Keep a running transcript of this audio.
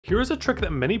Here is a trick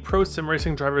that many pro sim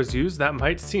racing drivers use that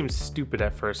might seem stupid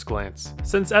at first glance.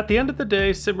 Since at the end of the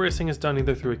day, sim racing is done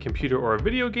either through a computer or a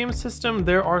video game system,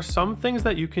 there are some things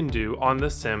that you can do on the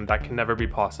sim that can never be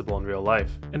possible in real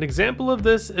life. An example of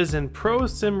this is in pro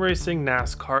sim racing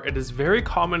NASCAR. It is very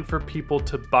common for people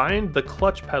to bind the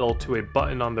clutch pedal to a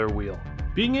button on their wheel.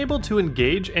 Being able to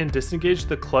engage and disengage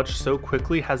the clutch so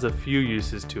quickly has a few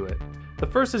uses to it. The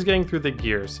first is getting through the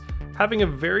gears. Having a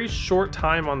very short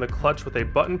time on the clutch with a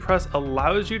button press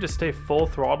allows you to stay full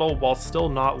throttle while still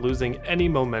not losing any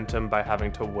momentum by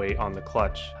having to wait on the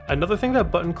clutch. Another thing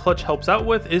that button clutch helps out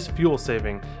with is fuel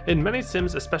saving. In many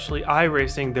sims, especially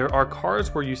iRacing, there are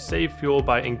cars where you save fuel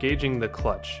by engaging the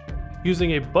clutch.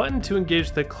 Using a button to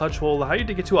engage the clutch will allow you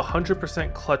to get to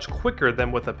 100% clutch quicker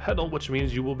than with a pedal, which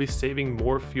means you will be saving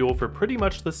more fuel for pretty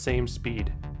much the same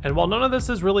speed. And while none of this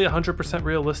is really 100%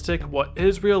 realistic, what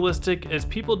is realistic is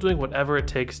people doing whatever it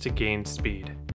takes to gain speed.